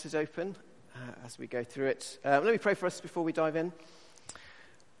Is open as we go through it. Let me pray for us before we dive in.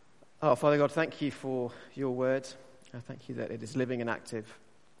 Oh, Father God, thank you for your word. Thank you that it is living and active.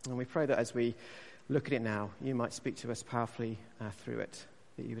 And we pray that as we look at it now, you might speak to us powerfully through it,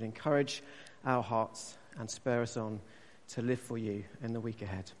 that you would encourage our hearts and spur us on to live for you in the week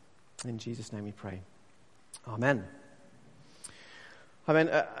ahead. In Jesus' name we pray. Amen.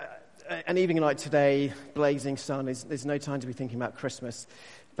 Amen. An evening like today, blazing sun, there's no time to be thinking about Christmas.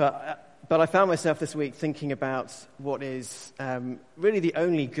 But I found myself this week thinking about what is really the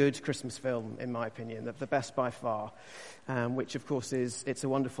only good Christmas film, in my opinion, the best by far, which, of course, is It's a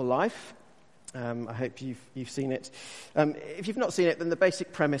Wonderful Life. I hope you've seen it. If you've not seen it, then the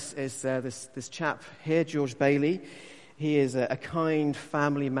basic premise is this chap here, George Bailey. He is a kind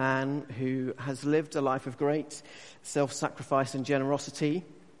family man who has lived a life of great self-sacrifice and generosity.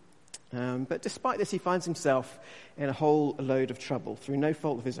 But despite this, he finds himself in a whole load of trouble through no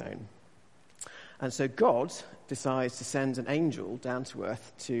fault of his own. And so God decides to send an angel down to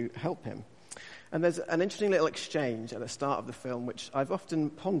earth to help him. And there's an interesting little exchange at the start of the film, which I've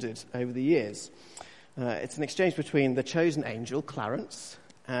often pondered over the years. It's an exchange between the chosen angel, Clarence,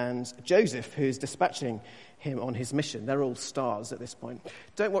 and Joseph, who's dispatching him on his mission. They're all stars at this point.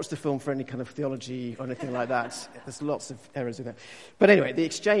 Don't watch the film for any kind of theology or anything like that. There's lots of errors in it. But anyway, the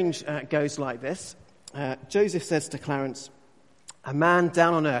exchange goes like this. Joseph says to Clarence, "A man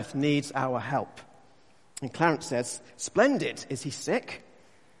down on earth needs our help." And Clarence says, "Splendid. Is he sick?"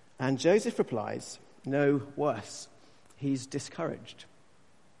 And Joseph replies, "No, worse. He's discouraged."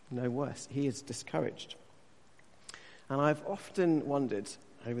 No, worse. He is discouraged. And I've often wondered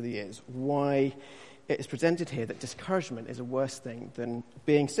over the years why it is presented here that discouragement is a worse thing than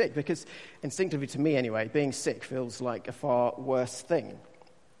being sick, because instinctively, to me anyway, being sick feels like a far worse thing.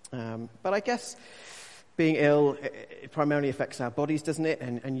 But I guess being ill, it primarily affects our bodies, doesn't it?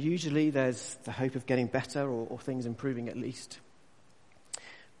 And usually there's the hope of getting better or things improving at least.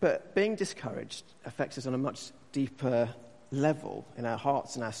 But being discouraged affects us on a much deeper level in our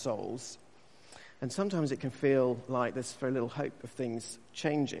hearts and our souls. And sometimes it can feel like there's very little hope of things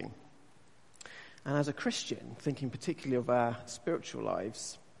changing. And as a Christian, thinking particularly of our spiritual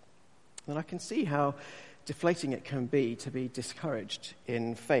lives, then I can see how deflating it can be to be discouraged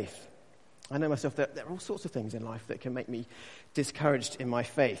in faith. I know myself that there are all sorts of things in life that can make me discouraged in my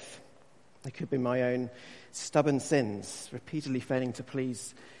faith. It could be my own stubborn sins, repeatedly failing to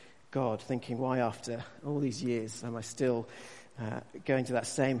please God, thinking, why after all these years am I still going to that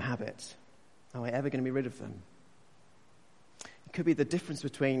same habit? Am I ever going to be rid of them? It could be the difference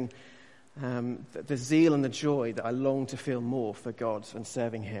between the zeal and the joy that I long to feel more for God and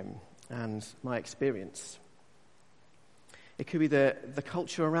serving him and my experience. It could be the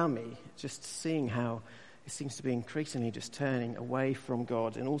culture around me, just seeing how it seems to be increasingly just turning away from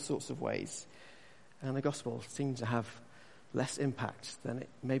God in all sorts of ways. And the gospel seems to have less impact than it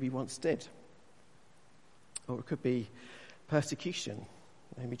maybe once did. Or it could be persecution,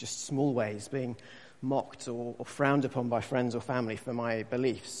 maybe just small ways, being mocked or frowned upon by friends or family for my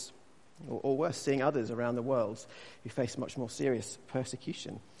beliefs. Or worse, seeing others around the world who face much more serious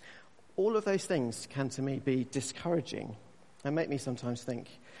persecution. All of those things can, to me, be discouraging and make me sometimes think,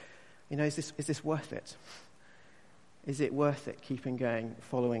 is this worth it? Is it worth it keeping going,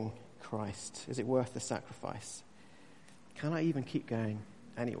 following Christ? Is it worth the sacrifice? Can I even keep going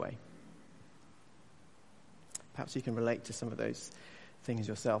anyway? Perhaps you can relate to some of those things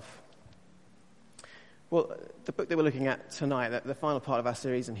yourself. Well, the book that we're looking at tonight, the final part of our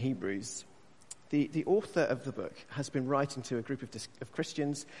series in Hebrews, the author of the book has been writing to a group of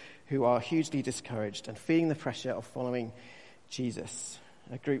Christians who are hugely discouraged and feeling the pressure of following Jesus.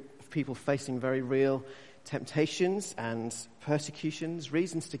 A group of people facing very real temptations and persecutions,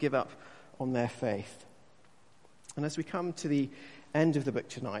 reasons to give up on their faith. And as we come to the end of the book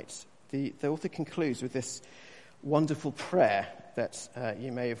tonight, the author concludes with this wonderful prayer that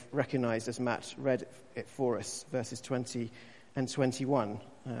you may have recognized as Matt read it for us, verses 20 and 21.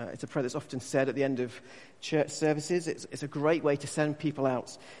 It's a prayer that's often said at the end of church services. It's a great way to send people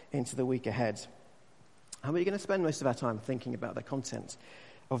out into the week ahead. And we're going to spend most of our time thinking about the content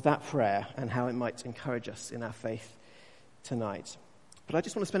of that prayer and how it might encourage us in our faith tonight. But I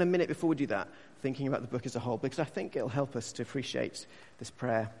just want to spend a minute before we do that thinking about the book as a whole, because I think it'll help us to appreciate this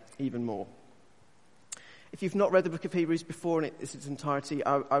prayer even more. If you've not read the book of Hebrews before in its entirety,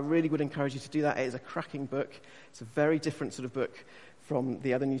 I really would encourage you to do that. It is a cracking book. It's a very different sort of book from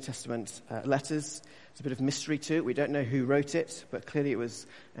the other New Testament letters. There's a bit of mystery to it. We don't know who wrote it, but clearly it was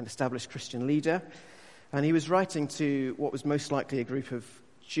an established Christian leader. And he was writing to what was most likely a group of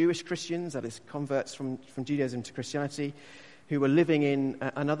Jewish Christians, that is, converts from Judaism to Christianity, who were living in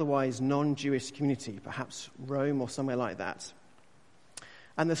an otherwise non-Jewish community, perhaps Rome or somewhere like that.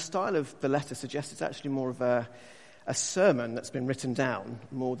 And the style of the letter suggests it's actually more of a sermon that's been written down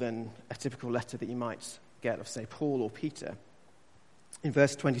more than a typical letter that you might get of, say, Paul or Peter. In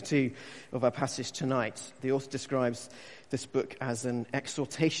verse 22 of our passage tonight, the author describes this book as an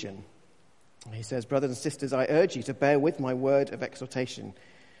exhortation. He says, "Brothers and sisters, I urge you to bear with my word of exhortation,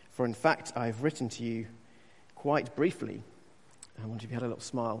 for in fact I have written to you quite briefly." I wonder if you had a little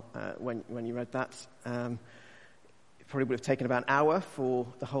smile when you read that. It probably would have taken about an hour for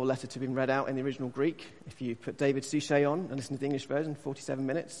the whole letter to have been read out in the original Greek. If you put David Suchet on and listen to the English version, 47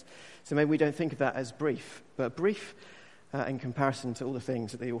 minutes. So maybe we don't think of that as brief, but brief in comparison to all the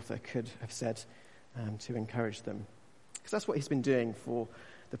things that the author could have said to encourage them. Because that's what he's been doing for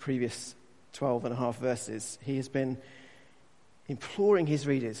the previous 12 and a half verses. He has been imploring his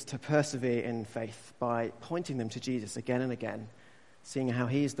readers to persevere in faith by pointing them to Jesus again and again, seeing how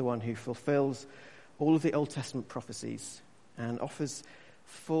he is the one who fulfills all of the Old Testament prophecies and offers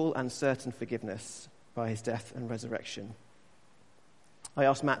full and certain forgiveness by his death and resurrection. I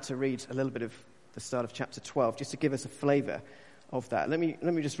asked Matt to read a little bit of the start of chapter 12, just to give us a flavour of that. Let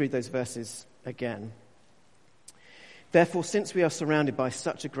me just read those verses again. "Therefore, since we are surrounded by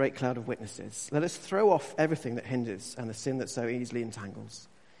such a great cloud of witnesses, let us throw off everything that hinders and the sin that so easily entangles,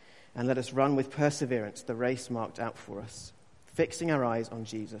 and let us run with perseverance the race marked out for us, fixing our eyes on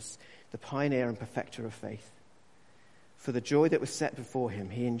Jesus, the pioneer and perfecter of faith. For the joy that was set before him,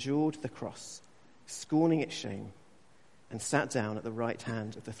 he endured the cross, scorning its shame, and sat down at the right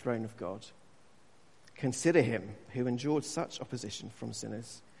hand of the throne of God. Consider him who endured such opposition from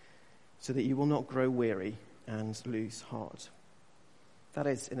sinners, so that you will not grow weary and lose heart." That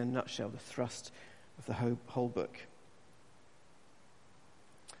is, in a nutshell, the thrust of the whole book.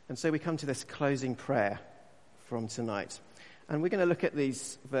 And so we come to this closing prayer from tonight. And we're going to look at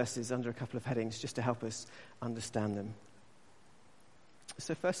these verses under a couple of headings just to help us understand them.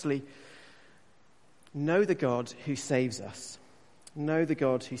 So firstly, know the God who saves us. Know the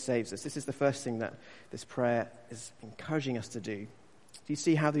God who saves us. This is the first thing that this prayer is encouraging us to do. Do you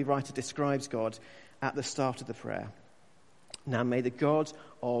see how the writer describes God at the start of the prayer? "Now may the God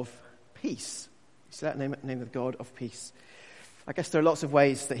of peace." You see that name of God of peace. I guess there are lots of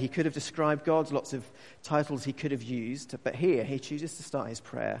ways that he could have described God, lots of titles he could have used, but here he chooses to start his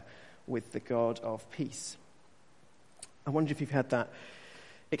prayer with the God of peace. I wonder if you've had that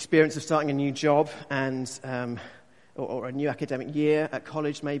experience of starting a new job and or a new academic year at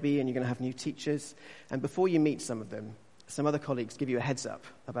college maybe, and you're going to have new teachers, and before you meet some of them, some other colleagues give you a heads up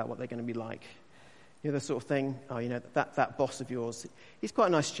about what they're going to be like. You know, the sort of thing, that boss of yours, he's quite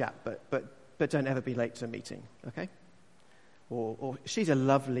a nice chap, but don't ever be late to a meeting, okay? Or she's a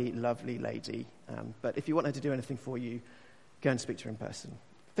lovely, lovely lady, but if you want her to do anything for you, go and speak to her in person.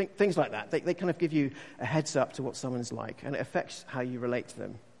 Things like that. They kind of give you a heads up to what someone's like, and it affects how you relate to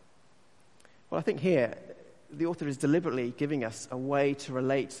them. Well, I think here, the author is deliberately giving us a way to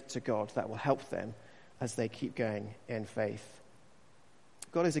relate to God that will help them as they keep going in faith.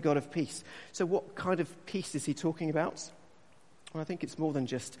 God is a God of peace. So what kind of peace is he talking about? Well, I think it's more than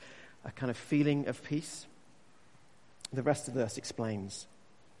just a kind of feeling of peace. The rest of the verse explains.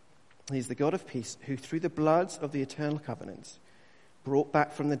 He's the God of peace who, through the blood of the eternal covenant, brought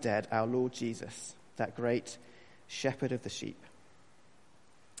back from the dead our Lord Jesus, that great shepherd of the sheep.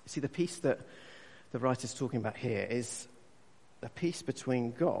 See, the peace that the writer's talking about here is a peace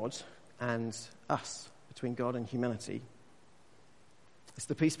between God and us, between God and humanity. It's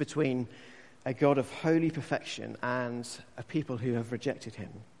the peace between a God of holy perfection and a people who have rejected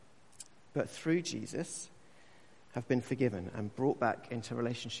him, but through Jesus have been forgiven and brought back into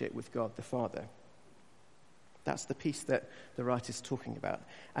relationship with God the Father. That's the peace that the writer's talking about.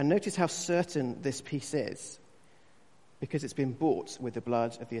 And notice how certain this peace is, because it's been bought with the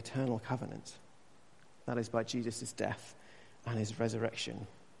blood of the eternal covenant. That is by Jesus' death and his resurrection.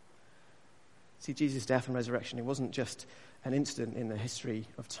 See, Jesus' death and resurrection, it wasn't just an incident in the history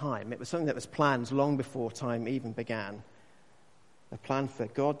of time. It was something that was planned long before time even began. A plan for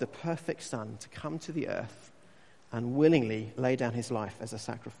God, the perfect Son, to come to the earth and willingly lay down his life as a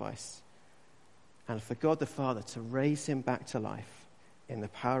sacrifice. And for God the Father to raise him back to life in the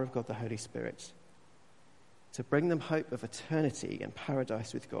power of God the Holy Spirit, to bring them hope of eternity and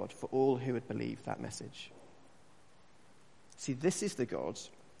paradise with God for all who would believe that message. See, this is the God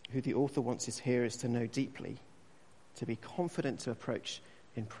who the author wants his hearers to know deeply, to be confident to approach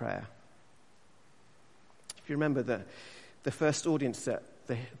in prayer. If you remember, the first audience that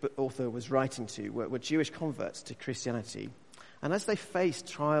the author was writing to were Jewish converts to Christianity. And as they faced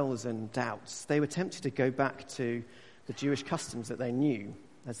trials and doubts, they were tempted to go back to the Jewish customs that they knew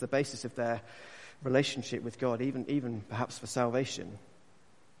as the basis of their relationship with God, even perhaps for salvation.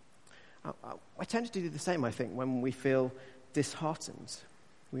 I tend to do the same, I think, when we feel disheartened.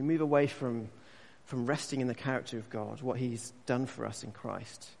 We move away from resting in the character of God, what he's done for us in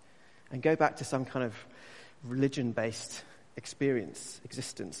Christ, and go back to some kind of religion-based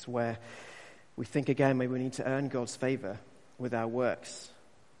existence, where we think again maybe we need to earn God's favor with our works,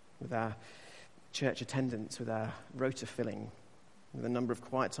 with our church attendance, with our rota filling, with a number of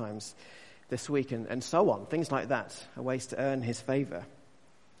quiet times this week, and so on. Things like that are ways to earn his favor.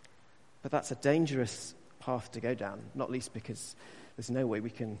 But that's a dangerous path to go down, not least because there's no way we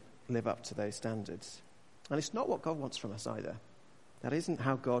can live up to those standards. And it's not what God wants from us either. That isn't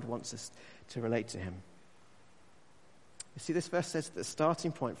how God wants us to relate to him. You see, this verse says that the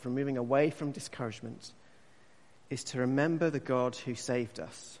starting point for moving away from discouragement is to remember the God who saved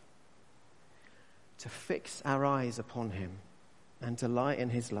us, to fix our eyes upon him and delight in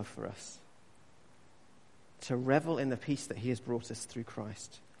his love for us, to revel in the peace that he has brought us through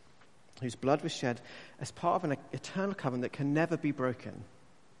Christ, whose blood was shed as part of an eternal covenant that can never be broken.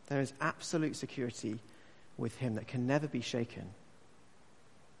 There is absolute security with him that can never be shaken.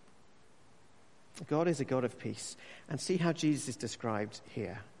 God is a God of peace. And see how Jesus is described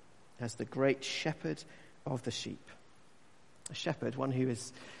here as the great shepherd of the sheep. A shepherd, one who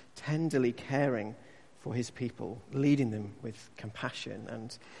is tenderly caring for his people, leading them with compassion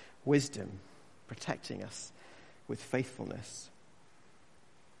and wisdom, protecting us with faithfulness.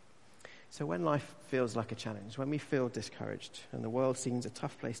 So when life feels like a challenge, when we feel discouraged and the world seems a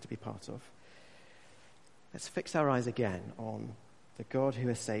tough place to be part of, let's fix our eyes again on the God who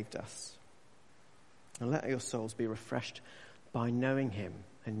has saved us. And let your souls be refreshed by knowing him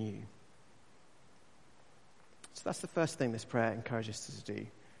anew. So that's the first thing this prayer encourages us to do,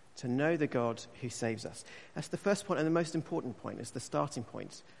 to know the God who saves us. That's the first point, and the most important point. It's the starting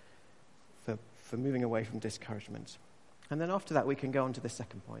point for moving away from discouragement. And then after that, we can go on to the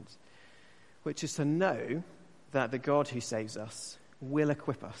second point, which is to know that the God who saves us will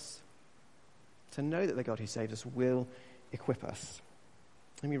equip us. To know that the God who saves us will equip us.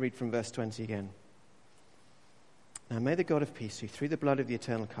 Let me read from verse 20 again. Now may the God of peace, who through the blood of the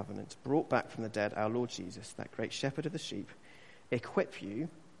eternal covenant brought back from the dead our Lord Jesus, that great shepherd of the sheep, equip you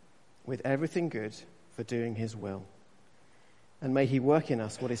with everything good for doing his will. And may he work in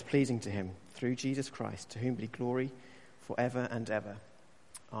us what is pleasing to him through Jesus Christ, to whom be glory forever and ever.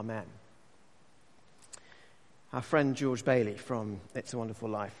 Amen. Our friend George Bailey from It's a Wonderful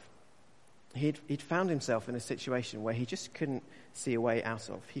Life, he'd found himself in a situation where he just couldn't see a way out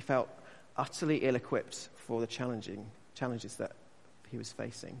of. He felt utterly ill-equipped for the challenges that he was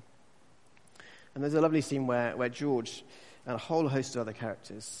facing. And there's a lovely scene where George and a whole host of other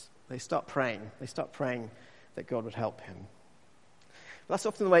characters, they start praying that God would help him. But that's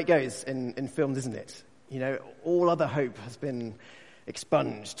often the way it goes in films, isn't it? You know, all other hope has been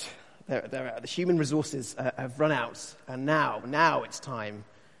expunged. The human resources have run out, and now it's time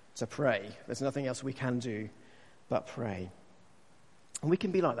to pray. There's nothing else we can do but pray. And we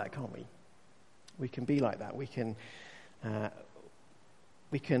can be like that, can't we? We can be like that. We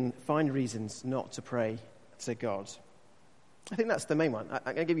can find reasons not to pray to God. I think that's the main one. I'm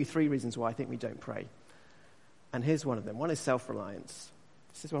going to give you 3 reasons why I think we don't pray. And here's one of them. One is self-reliance.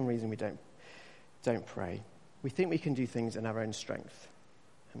 This is one reason we don't pray. We think we can do things in our own strength,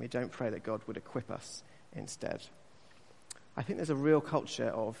 and we don't pray that God would equip us instead. I think there's a real culture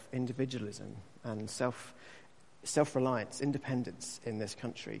of individualism and self-reliance, independence in this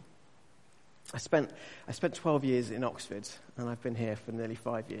country. I spent 12 years in Oxford, and I've been here for nearly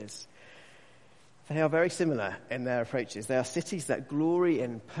 5 years. They are very similar in their approaches. They are cities that glory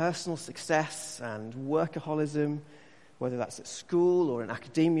in personal success and workaholism, whether that's at school or in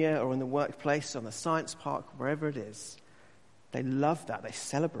academia or in the workplace, on the science park, wherever it is. They love that. They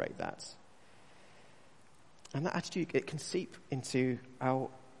celebrate that. And that attitude, it can seep into our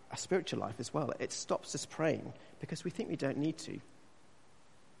spiritual life as well. It stops us praying because we think we don't need to.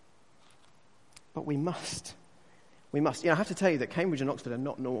 But we must. We must. I have to tell you that Cambridge and Oxford are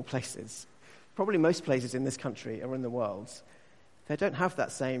not normal places. Probably most places in this country or in the world, they don't have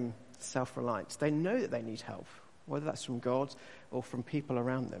that same self-reliance. They know that they need help, whether that's from God or from people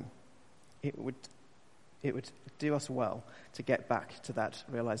around them. It would do us well to get back to that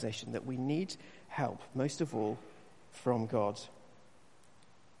realization that we need help, most of all, from God.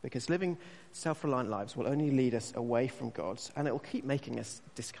 Because living self-reliant lives will only lead us away from God, and it will keep making us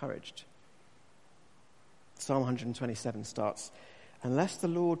discouraged. Psalm 127 starts, "Unless the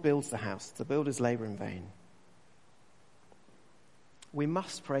Lord builds the house, the builders labor in vain." We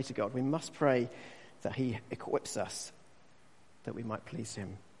must pray to God. We must pray that he equips us that we might please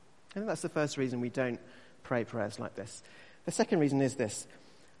him. I think that's the first reason we don't pray prayers like this. The second reason is this.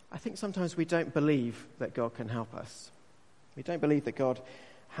 I think sometimes we don't believe that God can help us. We don't believe that God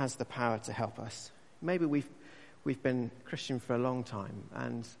has the power to help us. Maybe we've been Christian for a long time,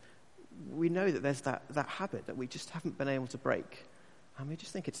 and we know that there's that habit that we just haven't been able to break, and we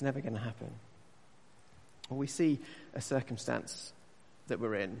just think it's never going to happen. Or we see a circumstance that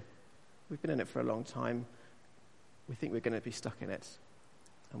we're in. We've been in it for a long time. We think we're going to be stuck in it.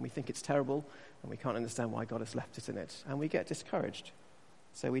 And we think it's terrible, and we can't understand why God has left us in it. And we get discouraged.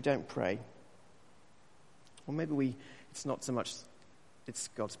 So we don't pray. Or maybe it's not so much it's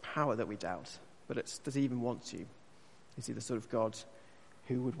God's power that we doubt, but it's, does he even want to? Is he the sort of God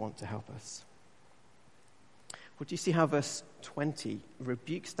who would want to help us? Well, do you see how verse 20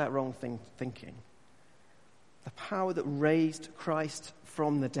 rebukes that wrong thinking? The power that raised Christ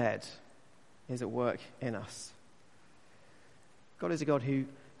from the dead is at work in us. God is a God who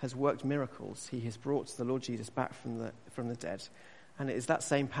has worked miracles. He has brought the Lord Jesus back from the dead. And it is that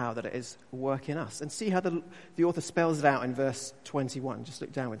same power that it is at work in us. And see how the author spells it out in verse 21. Just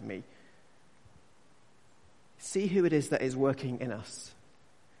look down with me. See who it is that is working in us.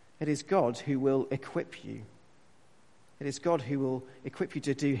 It is God who will equip you. It is God who will equip you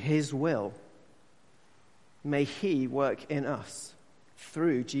to do his will. May he work in us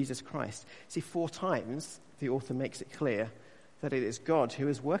through Jesus Christ. See, 4 times the author makes it clear that it is God who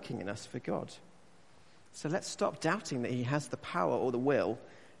is working in us for God. So let's stop doubting that he has the power or the will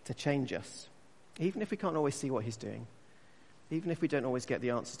to change us, even if we can't always see what he's doing, even if we don't always get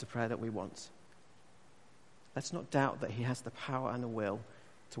the answers to prayer that we want. Let's not doubt that he has the power and the will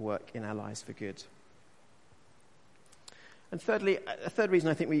to work in our lives for good. And thirdly, a third reason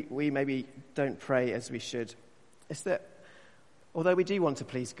I think we maybe don't pray as we should is that although we do want to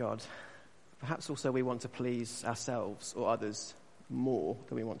please God, perhaps also we want to please ourselves or others more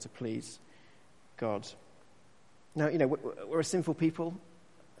than we want to please God. Now, we're a sinful people.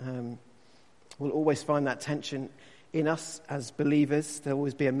 We'll always find that tension in us as believers. There'll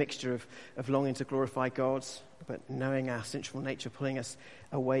always be a mixture of longing to glorify God, but knowing our sinful nature pulling us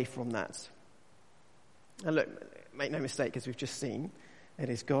away from that. And look, make no mistake, as we've just seen, it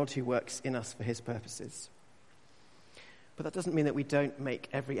is God who works in us for his purposes. But that doesn't mean that we don't make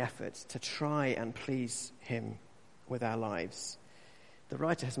every effort to try and please him with our lives. The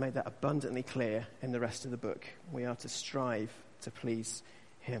writer has made that abundantly clear in the rest of the book. We are to strive to please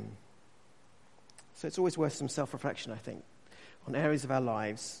him. So it's always worth some self-reflection, I think, on areas of our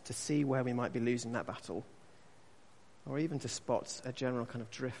lives to see where we might be losing that battle, or even to spot a general kind of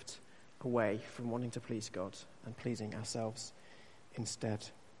drift away from wanting to please God and pleasing ourselves instead.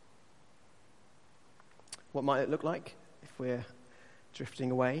 What might it look like if we're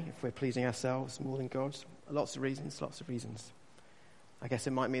drifting away, if we're pleasing ourselves more than God? Lots of reasons. I guess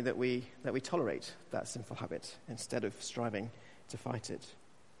it might mean that we tolerate that sinful habit instead of striving to fight it.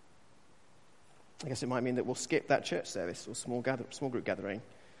 I guess it might mean that we'll skip that church service or small group gathering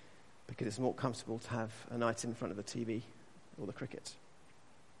because it's more comfortable to have a night in front of the TV or the cricket.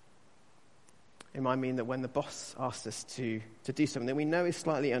 It might mean that when the boss asks us to do something that we know is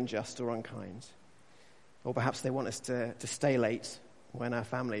slightly unjust or unkind, or perhaps they want us to stay late when our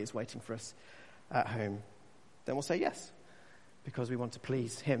family is waiting for us at home, then we'll say yes, because we want to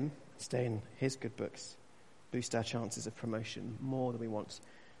please him, stay in his good books, boost our chances of promotion more than we want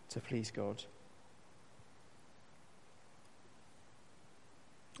to please God.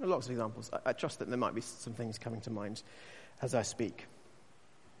 Lots of examples. I trust that there might be some things coming to mind as I speak.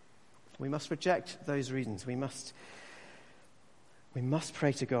 We must reject those reasons. We must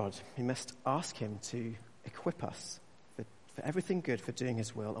pray to God. We must ask him to equip us for everything good, for doing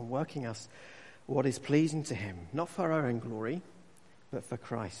his will and working us what is pleasing to him, not for our own glory, but for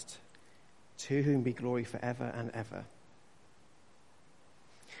Christ, to whom be glory forever and ever.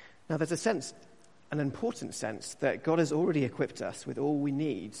 Now, there's an important sense, that God has already equipped us with all we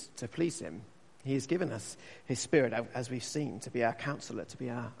need to please him. He has given us his Spirit, as we've seen, to be our counselor, to be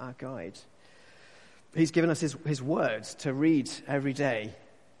our guide. He's given us his words to read every day,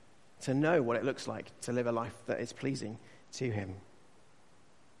 to know what it looks like to live a life that is pleasing to him.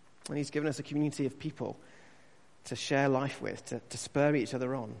 And he's given us a community of people to share life with, to spur each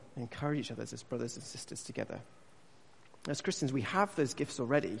other on, encourage each other as brothers and sisters together. As Christians, we have those gifts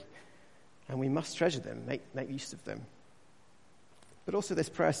already, and we must treasure them, make use of them. But also this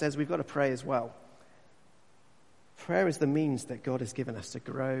prayer says we've got to pray as well. Prayer is the means that God has given us to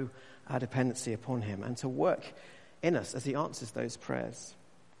grow our dependency upon him and to work in us as he answers those prayers.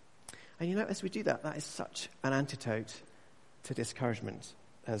 And as we do that, that is such an antidote to discouragement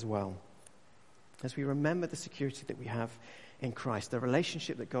as well. as we remember the security that we have in Christ, the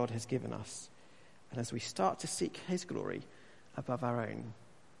relationship that God has given us, and as we start to seek his glory above our own,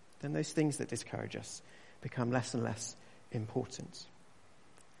 then those things that discourage us become less and less important.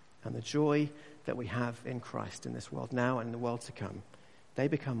 And the joy that we have in Christ in this world now and in the world to come, they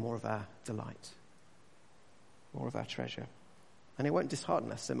become more of our delight, more of our treasure. And it won't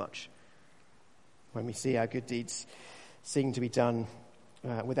dishearten us so much when we see our good deeds seem to be done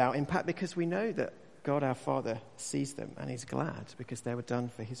without impact, because we know that God our Father sees them and is glad because they were done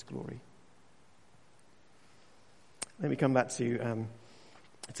for his glory. Let me come back to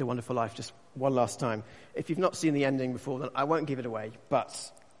It's a Wonderful Life just one last time. If you've not seen the ending before, then I won't give it away,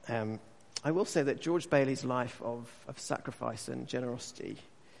 but I will say that George Bailey's life of sacrifice and generosity,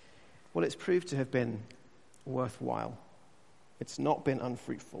 well, it's proved to have been worthwhile. It's not been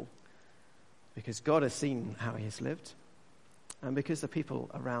unfruitful, because God has seen how he has lived, and because the people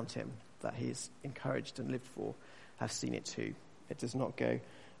around him that he's encouraged and lived for have seen it too. It does not go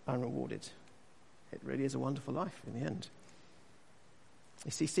unrewarded. It really is a wonderful life in the end.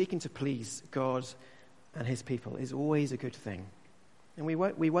 You see, seeking to please God and his people is always a good thing. And we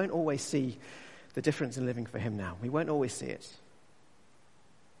won't always see the difference in living for him now. We won't always see it.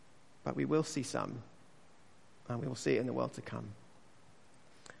 But we will see some, and we will see it in the world to come.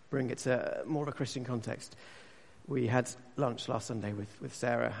 Bring it to more of a Christian context. We had lunch last Sunday with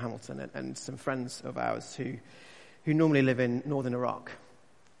Sarah Hamilton and some friends of ours who normally live in northern Iraq.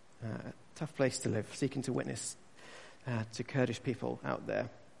 Tough place to live, seeking to witness to Kurdish people out there.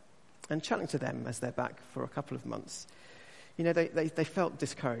 And chatting to them as they're back for a couple of months, you know, they felt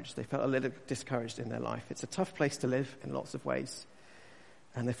discouraged. They felt a little discouraged in their life. It's a tough place to live in lots of ways.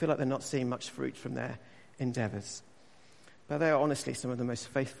 And they feel like they're not seeing much fruit from their endeavors. But they are honestly some of the most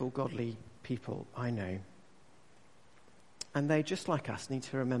faithful, godly people I know. And they, just like us, need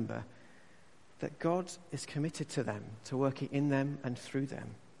to remember that God is committed to them, to working in them and through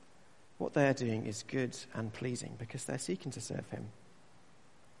them. What they are doing is good and pleasing because they're seeking to serve him.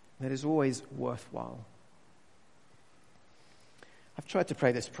 That is always worthwhile. I've tried to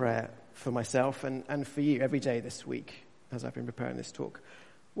pray this prayer for myself and for you every day this week as I've been preparing this talk.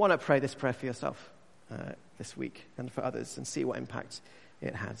 Why not pray this prayer for yourself this week and for others and see what impact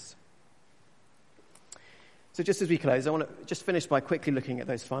it has? So just as we close, I want to just finish by quickly looking at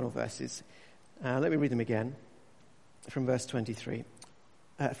those final verses. Let me read them again from verse 22.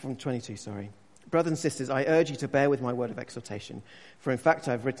 Brothers and sisters, I urge you to bear with my word of exhortation, for in fact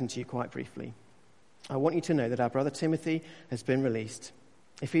I've written to you quite briefly. I want you to know that our brother Timothy has been released.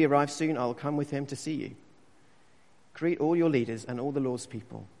 If he arrives soon, I will come with him to see you. Greet all your leaders and all the Lord's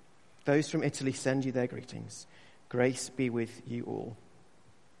people. Those from Italy send you their greetings. Grace be with you all.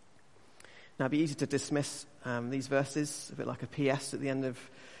 Now, it'd be easy to dismiss these verses, a bit like a PS at the end of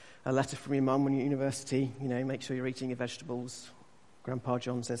a letter from your mum when you're at university. You know, make sure you're eating your vegetables. Grandpa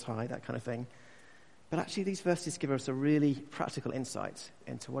John says hi, that kind of thing. But actually, these verses give us a really practical insight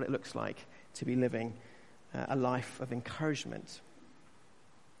into what it looks like to be living a life of encouragement.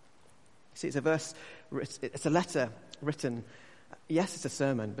 See, it's a letter written. Yes, it's a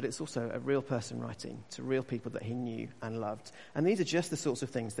sermon, but it's also a real person writing to real people that he knew and loved. And these are just the sorts of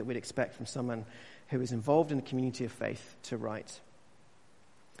things that we'd expect from someone who is involved in a community of faith to write.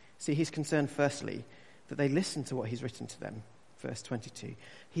 See, he's concerned, firstly, that they listen to what he's written to them. Verse 22.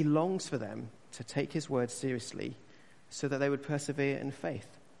 He longs for them to take his word seriously so that they would persevere in faith.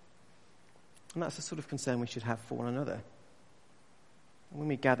 And that's the sort of concern we should have for one another. When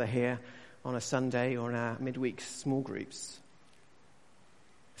we gather here on a Sunday or in our midweek small groups,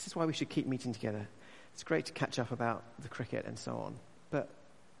 this is why we should keep meeting together. It's great to catch up about the cricket and so on, but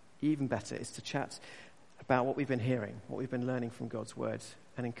even better is to chat about what we've been hearing, what we've been learning from God's word,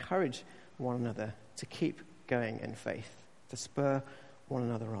 and encourage one another to keep going in faith, to spur one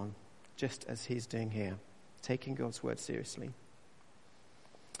another on, just as he's doing here, taking God's word seriously.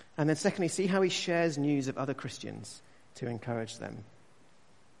 And then secondly, see how he shares news of other Christians to encourage them.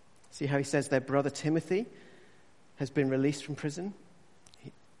 See how he says their brother Timothy has been released from prison.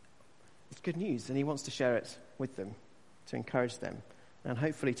 It's good news, and he wants to share it with them, to encourage them, and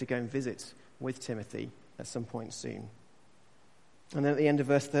hopefully to go and visit with Timothy at some point soon. And then at the end of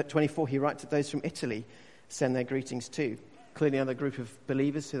verse 24, he writes that those from Italy send their greetings too. Clearly another group of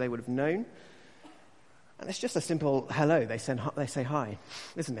believers who they would have known. And it's just a simple hello. They say hi,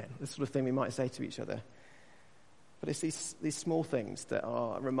 isn't it? The sort of thing we might say to each other. But it's these small things that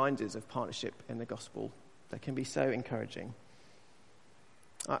are reminders of partnership in the gospel that can be so encouraging.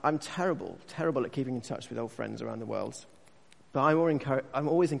 I'm terrible at keeping in touch with old friends around the world. But I'm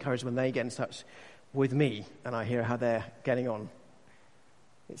always encouraged when they get in touch with me and I hear how they're getting on.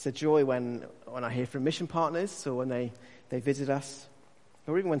 It's a joy when I hear from mission partners or when they visit us,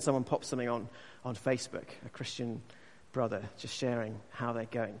 or even when someone pops something on Facebook, a Christian brother just sharing how they're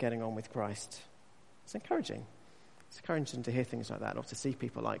getting on with Christ. It's encouraging. It's encouraging to hear things like that, or to see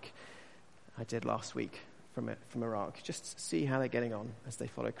people like I did last week from Iraq. Just see how they're getting on as they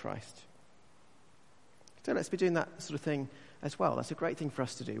follow Christ. So let's be doing that sort of thing as well. That's a great thing for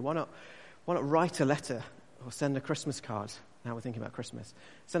us to do. Why not write a letter or send a Christmas card? Now we're thinking about Christmas.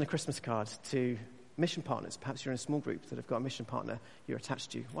 Send a Christmas card to mission partners. Perhaps you're in a small group that have got a mission partner you're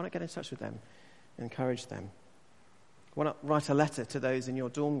attached to. Why not get in touch with them and encourage them? Why not write a letter to those in your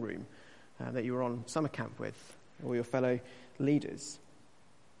dorm room that you were on summer camp with, or your fellow leaders?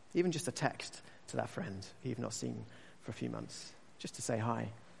 Even just a text to that friend who you've not seen for a few months, just to say hi,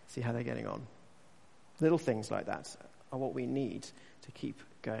 see how they're getting on. Little things like that are what we need to keep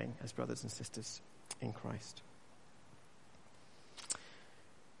going as brothers and sisters in Christ.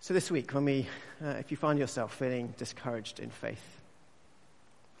 So this week, if you find yourself feeling discouraged in faith,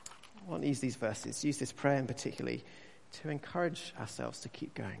 I want to use these verses, use this prayer in particularly, to encourage ourselves to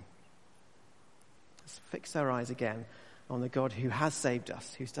keep going. Let's fix our eyes again on the God who has saved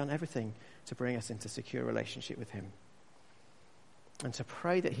us, who's done everything to bring us into secure relationship with him. And to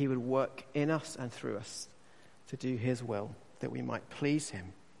pray that he would work in us and through us to do his will, that we might please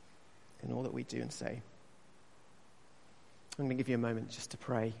him in all that we do and say. I'm going to give you a moment just to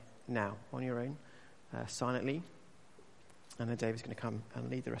pray now on your own, silently. And then David's going to come and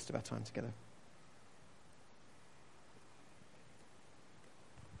lead the rest of our time together.